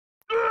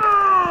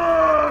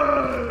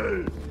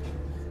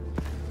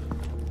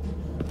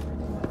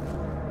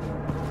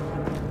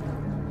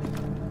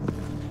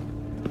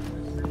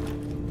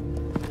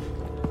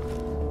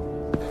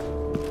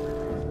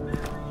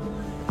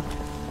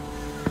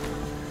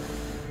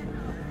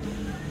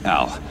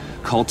Al,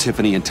 call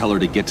Tiffany and tell her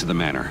to get to the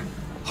manor.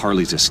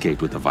 Harley's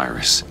escaped with the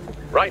virus.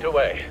 Right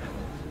away.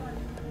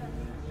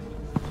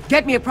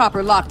 Get me a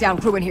proper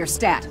lockdown crew in here,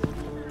 stat.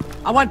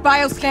 I want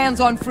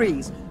bioscans on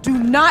freeze. Do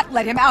not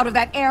let him out of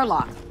that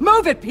airlock.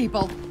 Move it,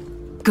 people!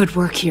 Good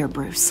work here,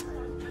 Bruce.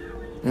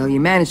 Well, you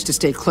managed to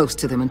stay close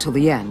to them until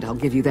the end, I'll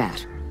give you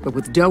that. But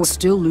with Doe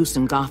still loose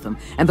in Gotham,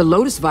 and the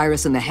Lotus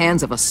virus in the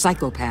hands of a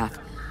psychopath,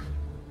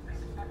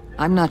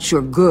 I'm not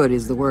sure good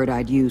is the word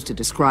I'd use to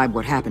describe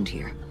what happened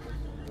here.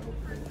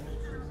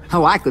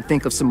 Oh, I could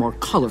think of some more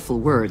colorful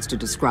words to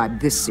describe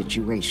this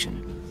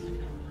situation.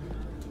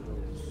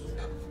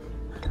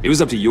 It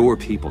was up to your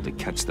people to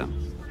catch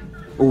them.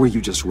 Or were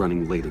you just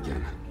running late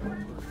again?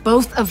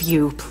 Both of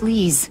you,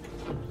 please.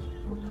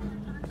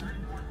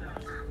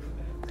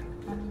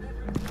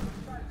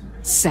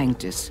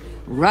 Sanctus,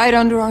 right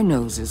under our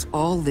noses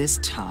all this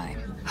time.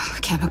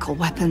 Chemical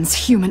weapons,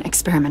 human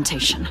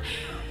experimentation.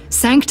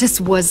 Sanctus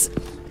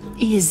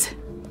is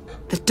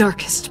the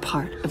darkest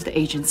part of the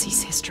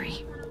agency's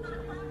history.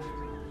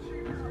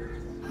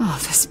 Oh,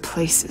 this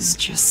place is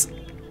just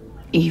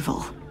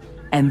evil.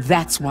 And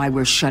that's why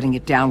we're shutting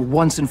it down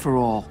once and for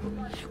all.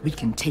 We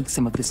can take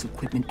some of this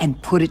equipment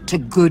and put it to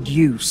good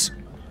use.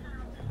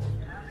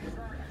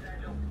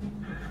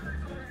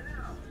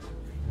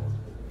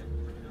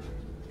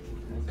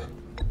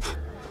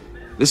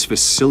 This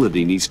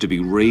facility needs to be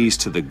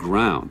razed to the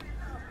ground.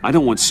 I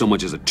don't want so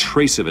much as a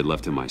trace of it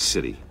left in my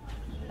city.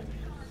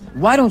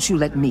 Why don't you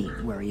let me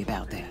worry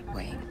about that,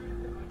 Wayne?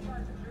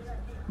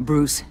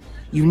 Bruce,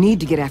 you need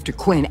to get after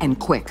Quinn, and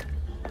quick.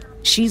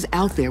 She's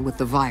out there with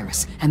the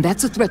virus, and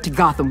that's a threat to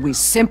Gotham we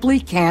simply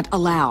can't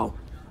allow.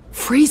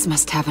 Freeze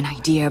must have an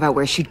idea about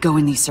where she'd go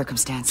in these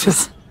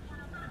circumstances.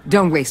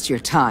 Don't waste your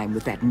time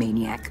with that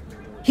maniac.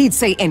 He'd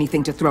say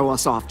anything to throw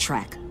us off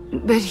track.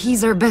 But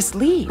he's our best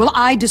lead. Well,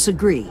 I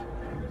disagree.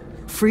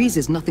 Freeze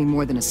is nothing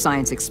more than a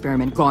science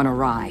experiment gone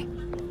awry.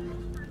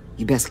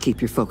 You best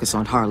keep your focus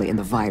on Harley and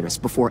the virus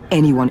before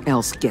anyone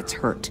else gets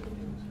hurt.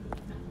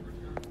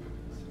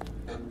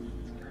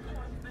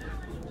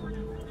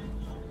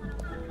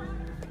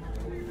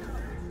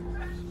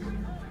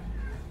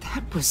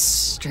 That was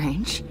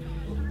strange.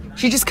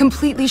 She just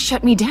completely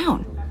shut me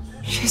down.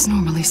 She's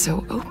normally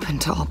so open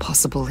to all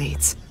possible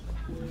leads.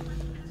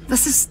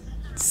 This is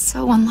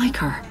so unlike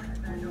her.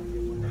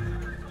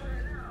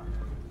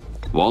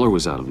 Waller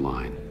was out of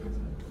line.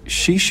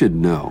 She should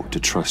know to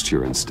trust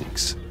your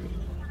instincts.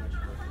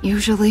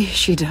 Usually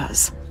she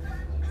does.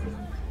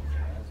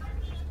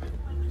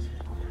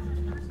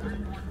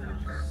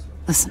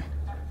 Listen,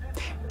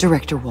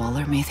 Director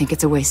Waller may think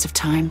it's a waste of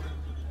time,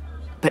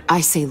 but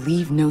I say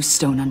leave no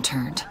stone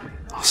unturned.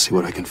 I'll see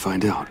what I can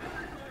find out.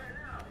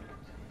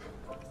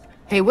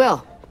 Hey,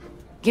 Will.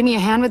 Give me a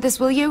hand with this,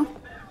 will you?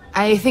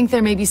 I think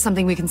there may be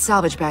something we can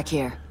salvage back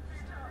here.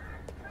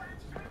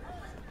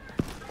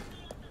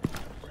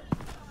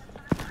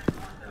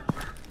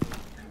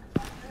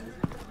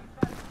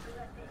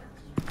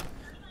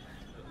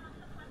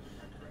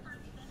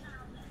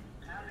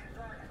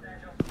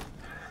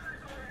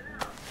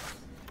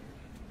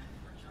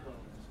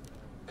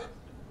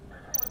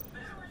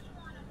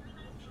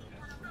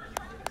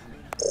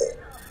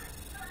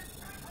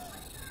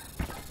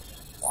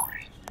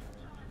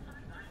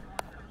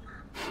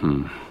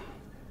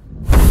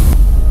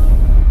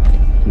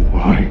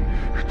 Why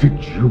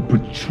did you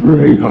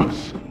betray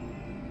us?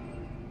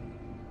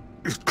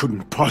 It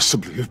couldn't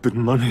possibly have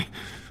been money.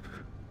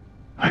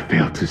 I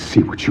fail to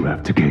see what you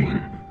have to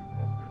gain.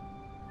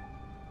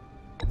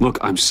 Look,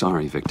 I'm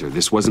sorry, Victor.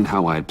 This wasn't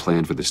how I had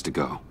planned for this to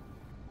go.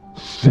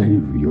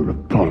 Save your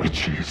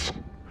apologies.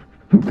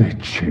 They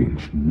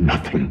change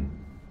nothing.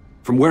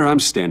 From where I'm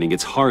standing,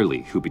 it's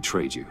Harley who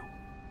betrayed you.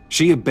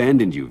 She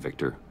abandoned you,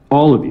 Victor.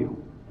 All of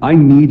you. I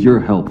need your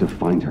help to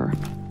find her.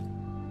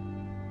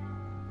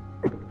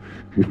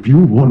 If you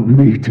want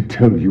me to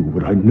tell you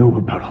what I know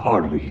about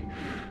Harley,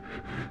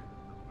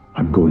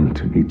 I'm going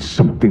to need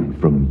something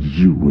from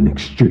you in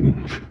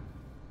exchange.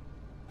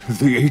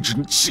 The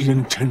agency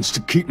intends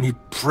to keep me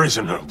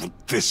prisoner with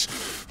this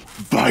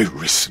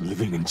virus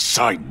living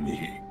inside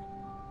me.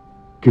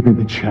 Given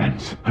the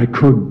chance, I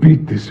could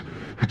beat this,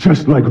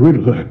 just like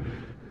Riddler.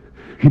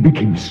 He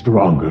became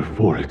stronger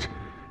for it.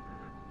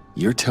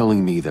 You're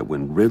telling me that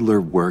when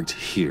Riddler worked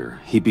here,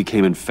 he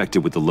became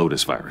infected with the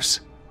Lotus virus?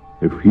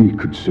 If he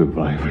could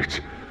survive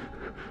it,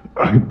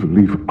 I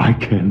believe I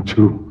can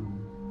too.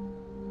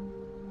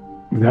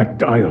 That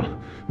dial,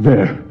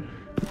 there.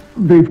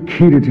 They've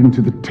keyed it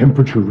into the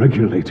temperature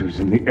regulators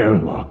in the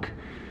airlock.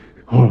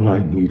 All I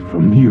need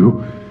from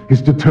you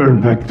is to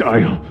turn that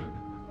dial.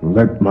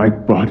 Let my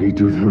body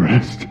do the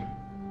rest.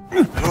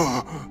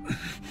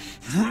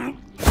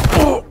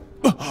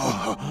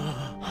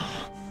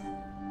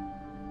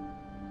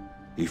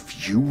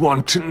 If you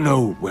want to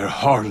know where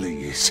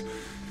Harley is,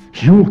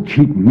 You'll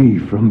keep me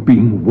from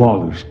being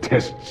Waller's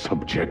test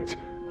subject.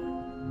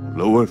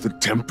 lower the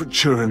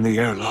temperature in the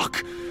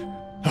airlock.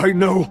 I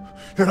know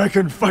that I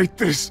can fight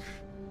this.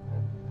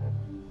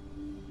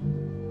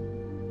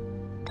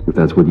 If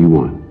that's what you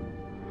want,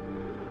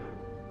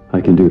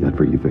 I can do that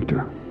for you,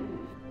 Victor.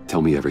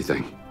 Tell me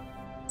everything.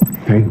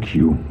 Thank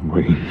you,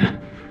 Wayne.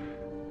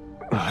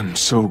 I'm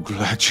so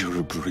glad you're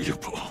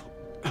agreeable.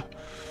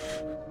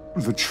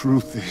 The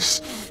truth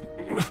is,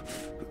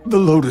 the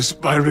Lotus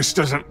virus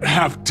doesn't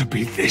have to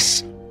be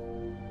this.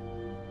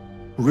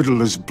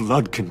 Riddler's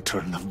blood can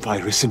turn the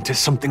virus into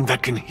something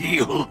that can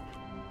heal.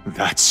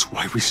 That's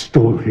why we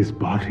Stole his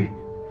body.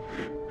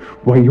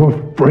 Why your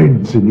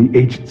friends in the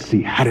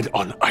agency had it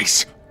on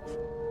ice.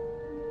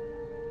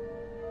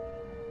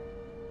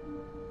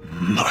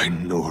 My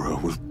Nora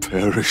will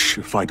perish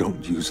if I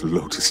don't use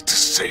Lotus to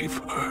save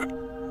her.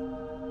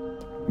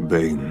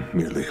 Bane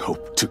merely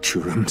hoped to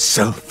cure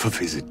himself of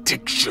his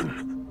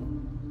addiction.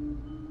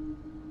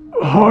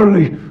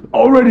 Harley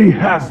already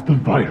has the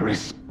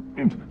virus.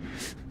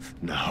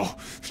 Now,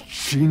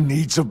 she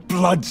needs a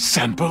blood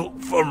sample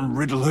from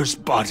Riddler's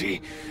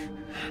body.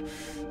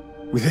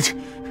 With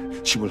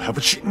it, she will have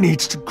what she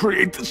needs to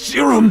create the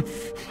serum.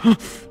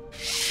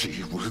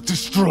 She will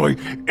destroy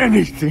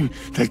anything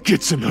that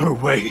gets in her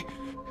way.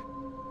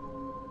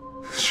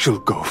 She'll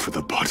go for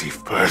the body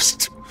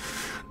first.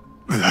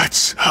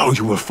 That's how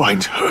you will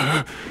find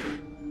her.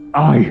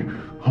 I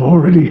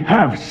already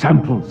have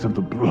samples of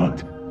the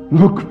blood.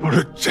 Look for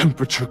a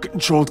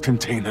temperature-controlled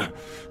container.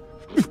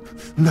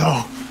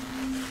 Now,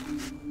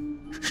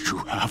 you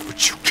have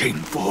what you came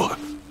for.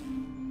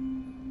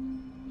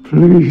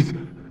 Please,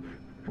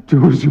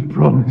 do as you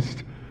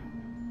promised.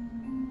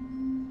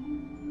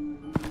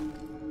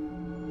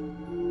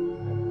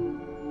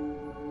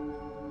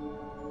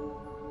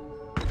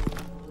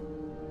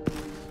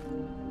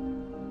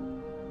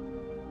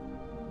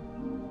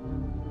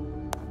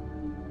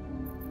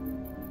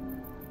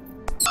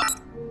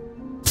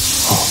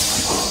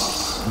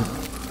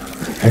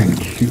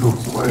 Thank you,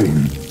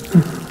 Wayne.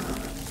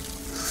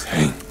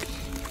 Thank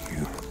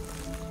you.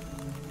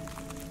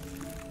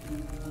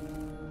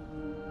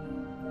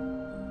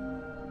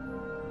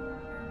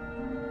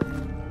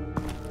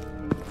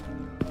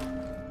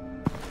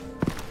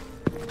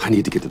 I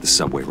need to get to the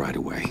subway right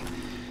away.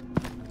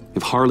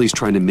 If Harley's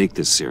trying to make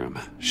this serum,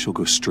 she'll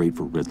go straight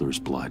for Riddler's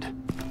blood.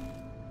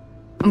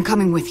 I'm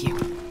coming with you.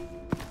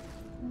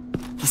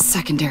 The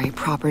secondary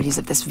properties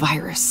of this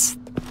virus.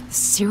 The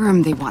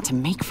serum they want to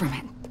make from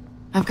it.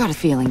 I've got a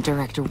feeling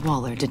Director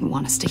Waller didn't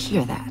want us to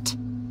hear that.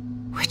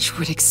 Which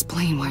would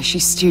explain why she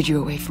steered you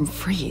away from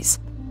Freeze.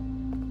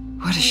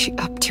 What is she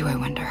up to, I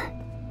wonder?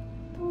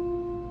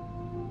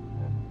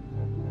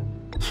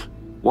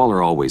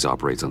 Waller always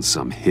operates on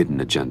some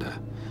hidden agenda.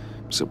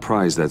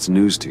 Surprised that's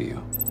news to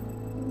you.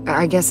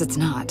 I guess it's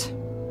not.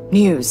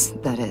 News,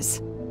 that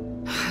is.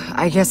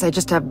 I guess I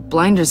just have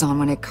blinders on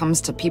when it comes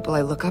to people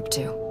I look up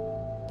to.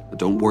 But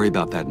don't worry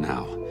about that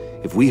now.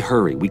 If we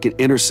hurry, we can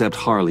intercept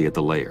Harley at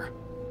the lair.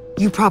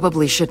 You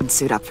probably shouldn't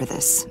suit up for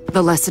this.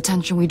 The less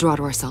attention we draw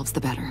to ourselves,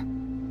 the better.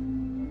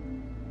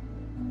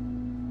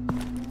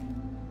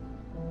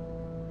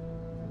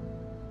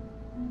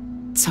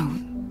 So,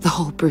 the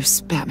whole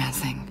Bruce Batman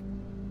thing.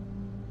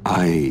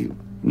 I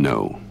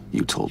know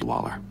you told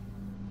Waller.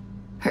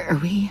 Are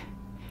we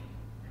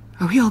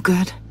all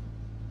good?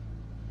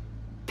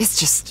 It's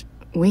just,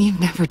 we've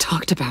never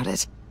talked about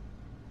it.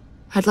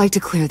 I'd like to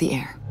clear the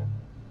air.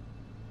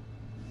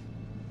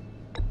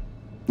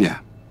 Yeah,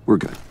 we're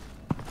good.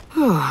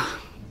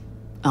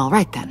 All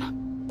right then.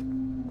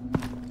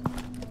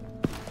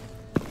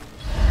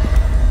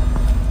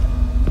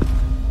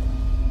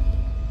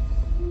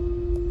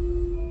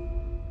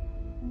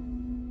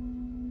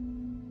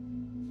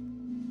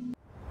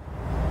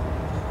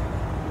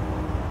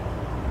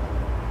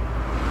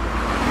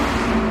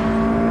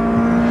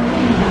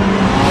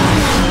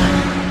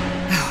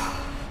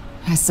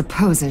 I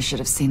suppose I should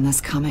have seen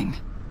this coming.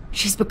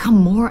 She's become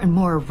more and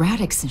more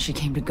erratic since she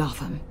came to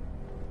Gotham.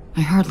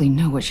 I hardly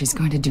know what she's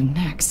going to do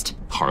next.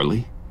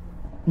 Harley?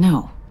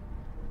 No.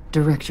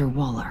 Director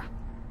Waller.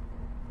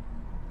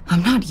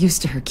 I'm not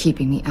used to her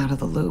keeping me out of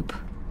the loop.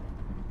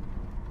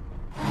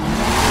 I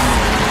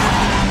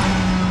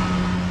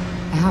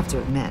have to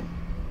admit,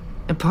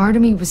 a part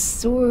of me was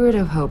sort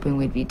of hoping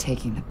we'd be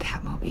taking the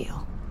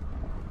Batmobile.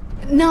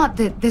 Not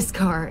that this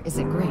car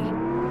isn't great,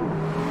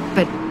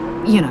 but,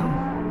 you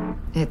know,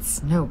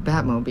 it's no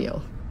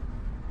Batmobile.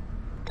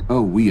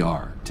 Oh, we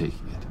are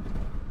taking it.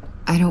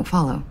 I don't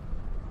follow.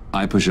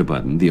 I push a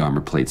button, the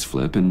armor plates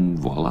flip, and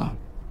voila.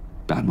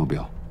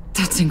 Batmobile.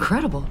 That's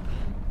incredible.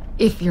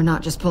 If you're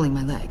not just pulling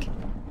my leg.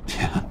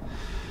 Yeah.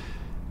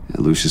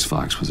 Lucius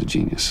Fox was a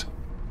genius.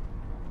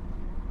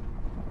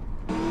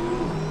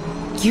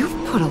 You've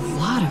put a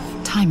lot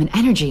of time and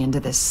energy into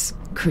this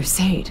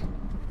crusade.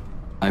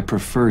 I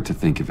prefer to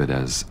think of it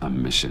as a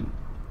mission.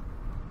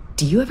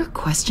 Do you ever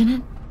question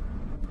it?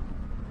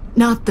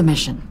 Not the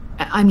mission.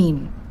 I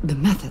mean, the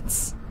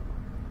methods.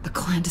 The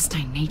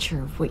clandestine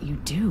nature of what you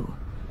do.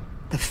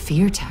 The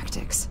fear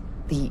tactics.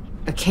 The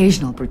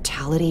occasional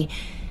brutality.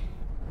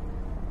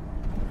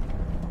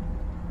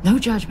 No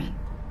judgment.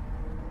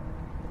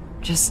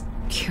 Just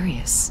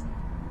curious.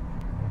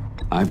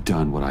 I've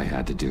done what I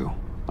had to do.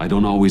 I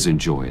don't always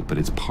enjoy it, but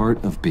it's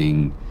part of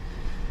being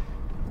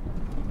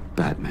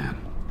Batman.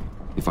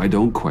 If I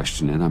don't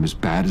question it, I'm as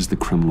bad as the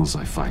criminals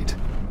I fight.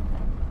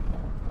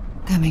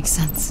 That makes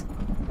sense.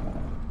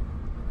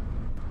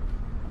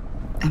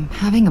 I'm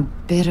having a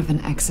bit of an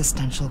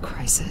existential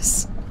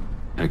crisis.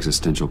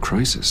 Existential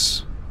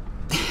crisis?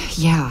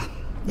 Yeah,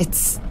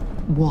 it's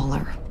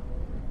Waller.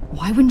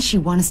 Why wouldn't she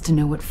want us to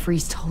know what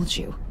Freeze told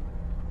you?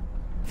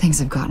 Things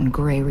have gotten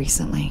gray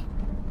recently.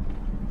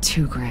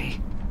 Too gray.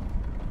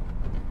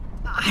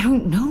 I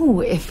don't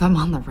know if I'm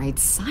on the right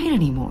side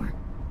anymore.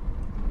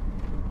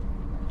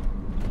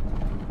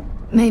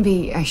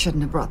 Maybe I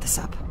shouldn't have brought this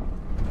up.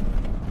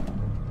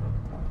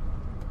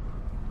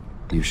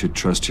 You should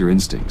trust your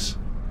instincts.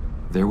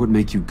 They're what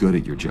make you good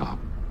at your job.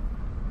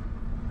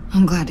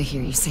 I'm glad to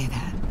hear you say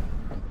that.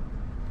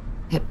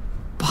 It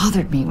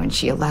bothered me when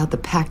she allowed the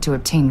pack to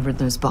obtain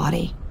Riddler's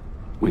body.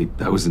 Wait,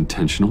 that was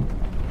intentional?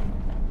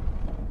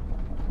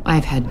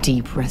 I've had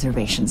deep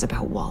reservations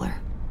about Waller.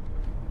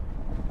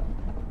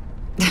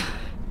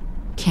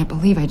 Can't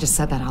believe I just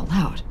said that out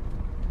loud.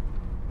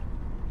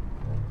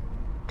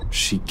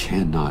 She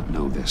cannot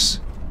know this.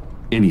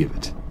 Any of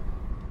it.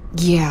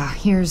 Yeah,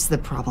 here's the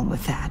problem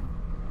with that.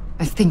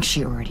 I think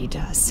she already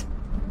does.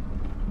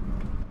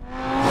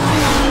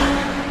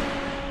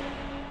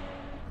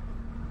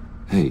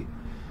 Hey,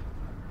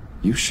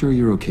 you sure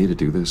you're okay to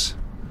do this?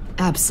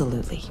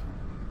 Absolutely.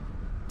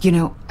 You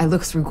know, I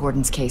looked through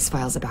Gordon's case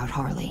files about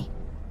Harley.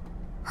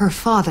 Her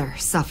father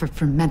suffered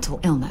from mental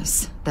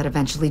illness that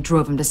eventually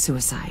drove him to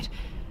suicide.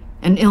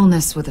 An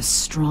illness with a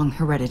strong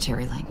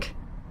hereditary link.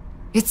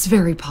 It's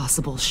very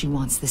possible she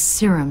wants this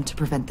serum to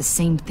prevent the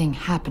same thing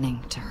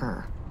happening to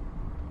her.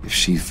 If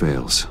she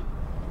fails,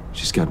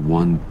 she's got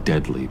one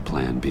deadly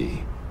plan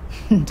B.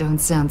 Don't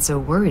sound so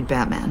worried,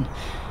 Batman.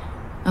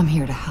 I'm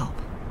here to help.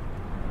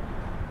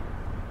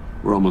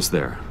 We're almost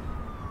there.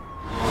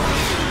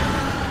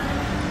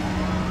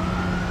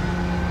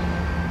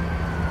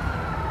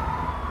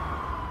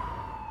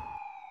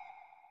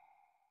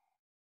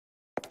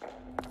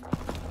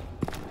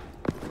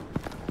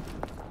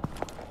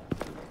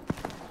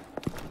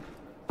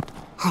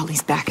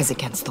 Harley's back is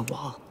against the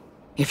wall.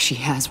 If she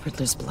has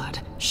Riddler's blood,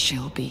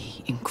 she'll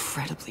be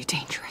incredibly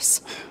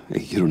dangerous.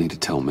 Hey, you don't need to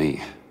tell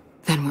me.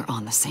 Then we're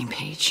on the same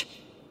page.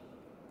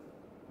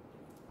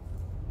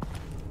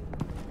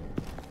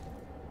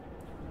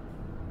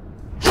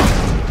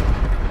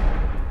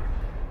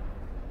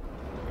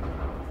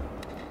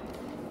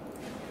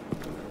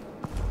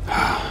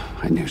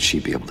 I knew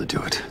she'd be able to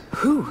do it.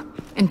 Who?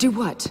 And do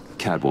what?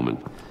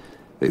 Catwoman.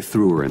 They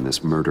threw her in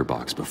this murder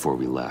box before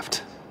we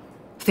left.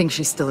 Think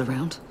she's still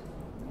around?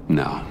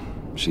 No,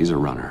 she's a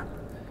runner.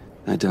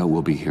 I doubt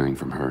we'll be hearing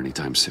from her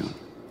anytime soon.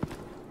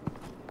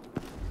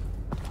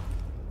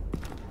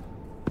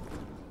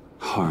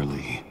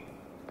 Harley.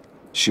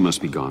 She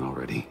must be gone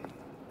already.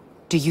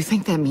 Do you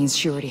think that means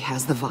she already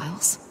has the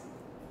vials?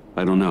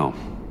 I don't know,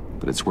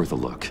 but it's worth a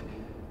look.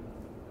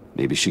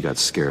 Maybe she got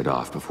scared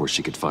off before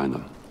she could find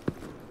them.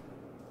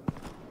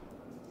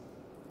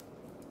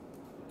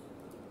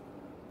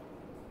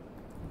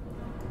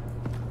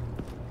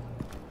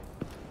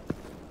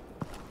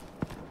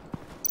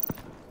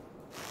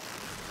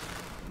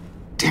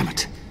 Damn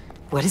it.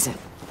 What is it?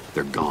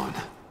 They're gone.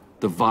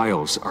 The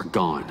vials are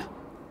gone.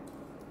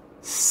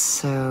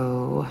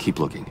 So... Keep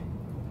looking.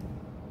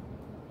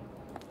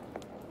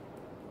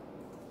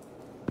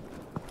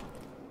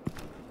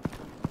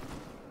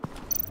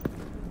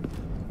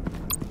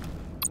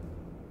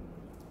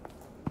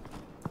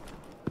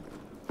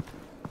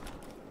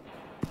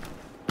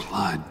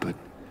 Blood, but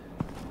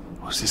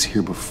was this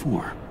here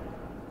before?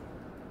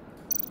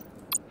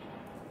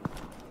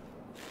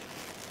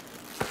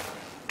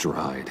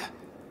 Dried.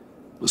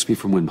 Must be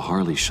from when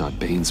Harley shot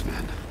Bane's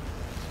men.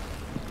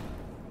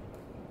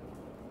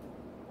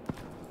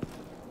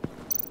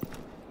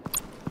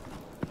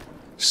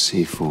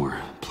 C4,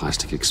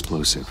 plastic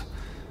explosive.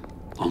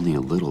 Only a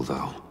little,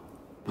 though.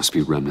 Must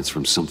be remnants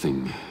from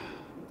something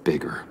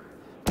bigger.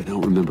 I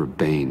don't remember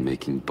Bane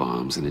making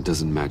bombs, and it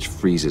doesn't match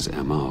Freeze's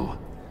MO.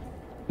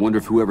 Wonder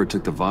if whoever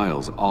took the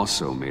vials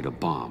also made a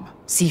bomb.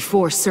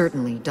 C4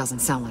 certainly doesn't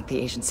sound like the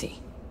agency.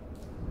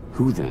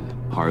 Who then?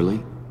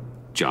 Harley?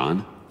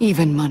 John?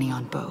 Even money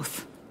on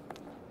both.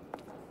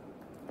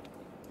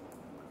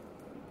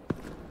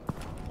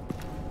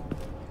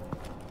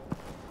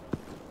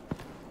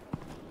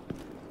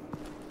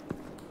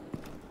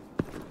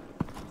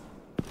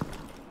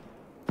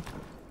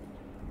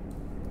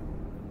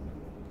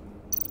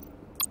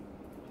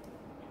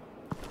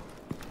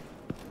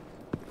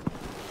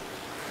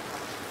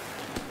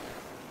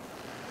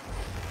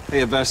 Hey,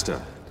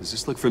 Avesta. Does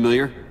this look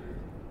familiar?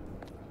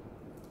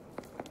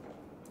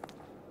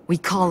 We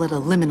call it a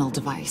liminal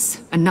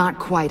device, a not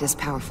quite as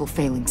powerful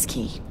phalanx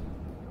key.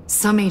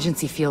 Some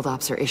agency field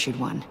ops are issued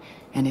one,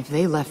 and if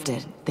they left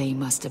it, they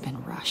must have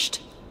been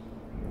rushed.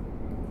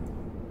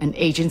 An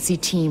agency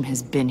team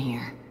has been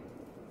here.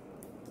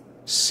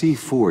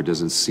 C4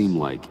 doesn't seem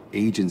like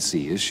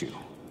agency issue.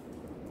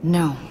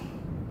 No,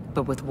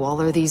 but with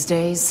Waller these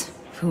days,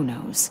 who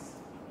knows?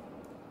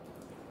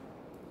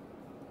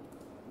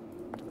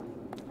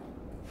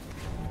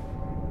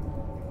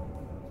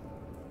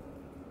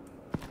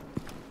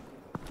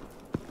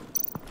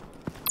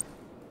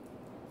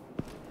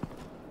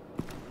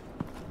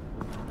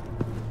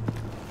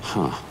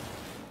 Huh.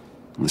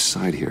 On the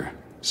side here,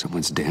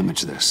 someone's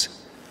damaged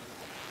this.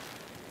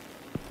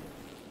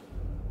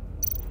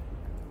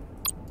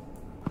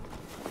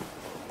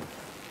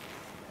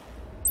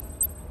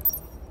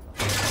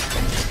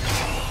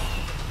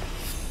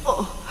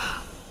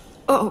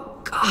 Oh,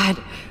 God.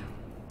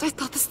 I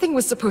thought this thing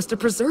was supposed to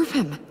preserve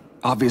him.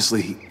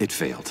 Obviously, it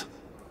failed.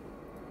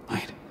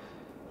 Wait.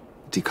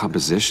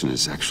 Decomposition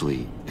is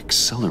actually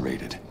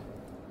accelerated.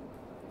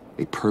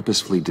 They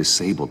purposefully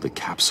disabled the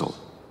capsule.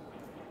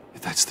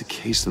 If that's the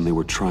case, then they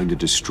were trying to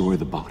destroy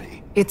the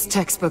body. It's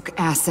textbook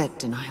asset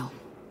denial,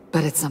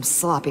 but it's some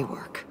sloppy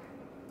work.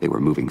 They were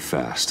moving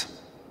fast.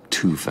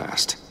 Too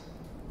fast.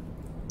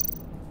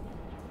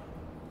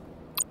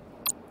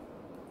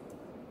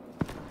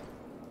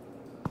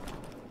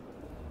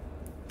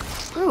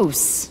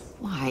 Bruce,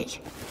 why?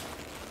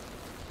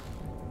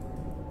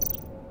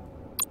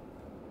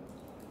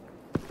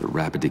 The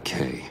rapid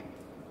decay.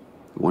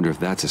 I wonder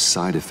if that's a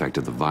side effect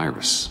of the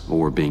virus,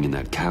 or being in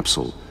that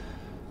capsule,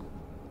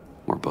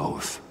 or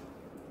both.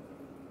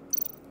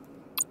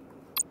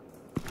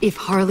 If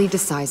Harley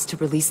decides to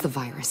release the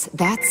virus,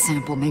 that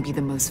sample may be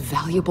the most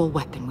valuable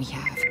weapon we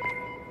have.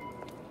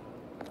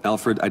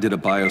 Alfred, I did a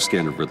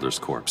bioscan of Riddler's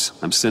corpse.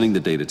 I'm sending the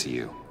data to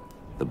you.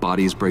 The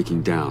body is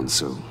breaking down,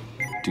 so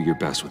do your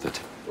best with it.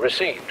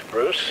 Received,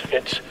 Bruce.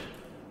 It's...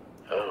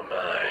 oh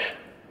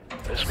my.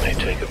 This may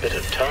take a bit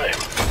of time.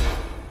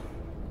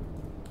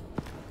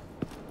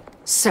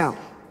 So,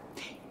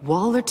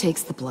 Waller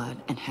takes the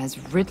blood and has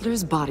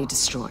Riddler's body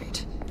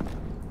destroyed.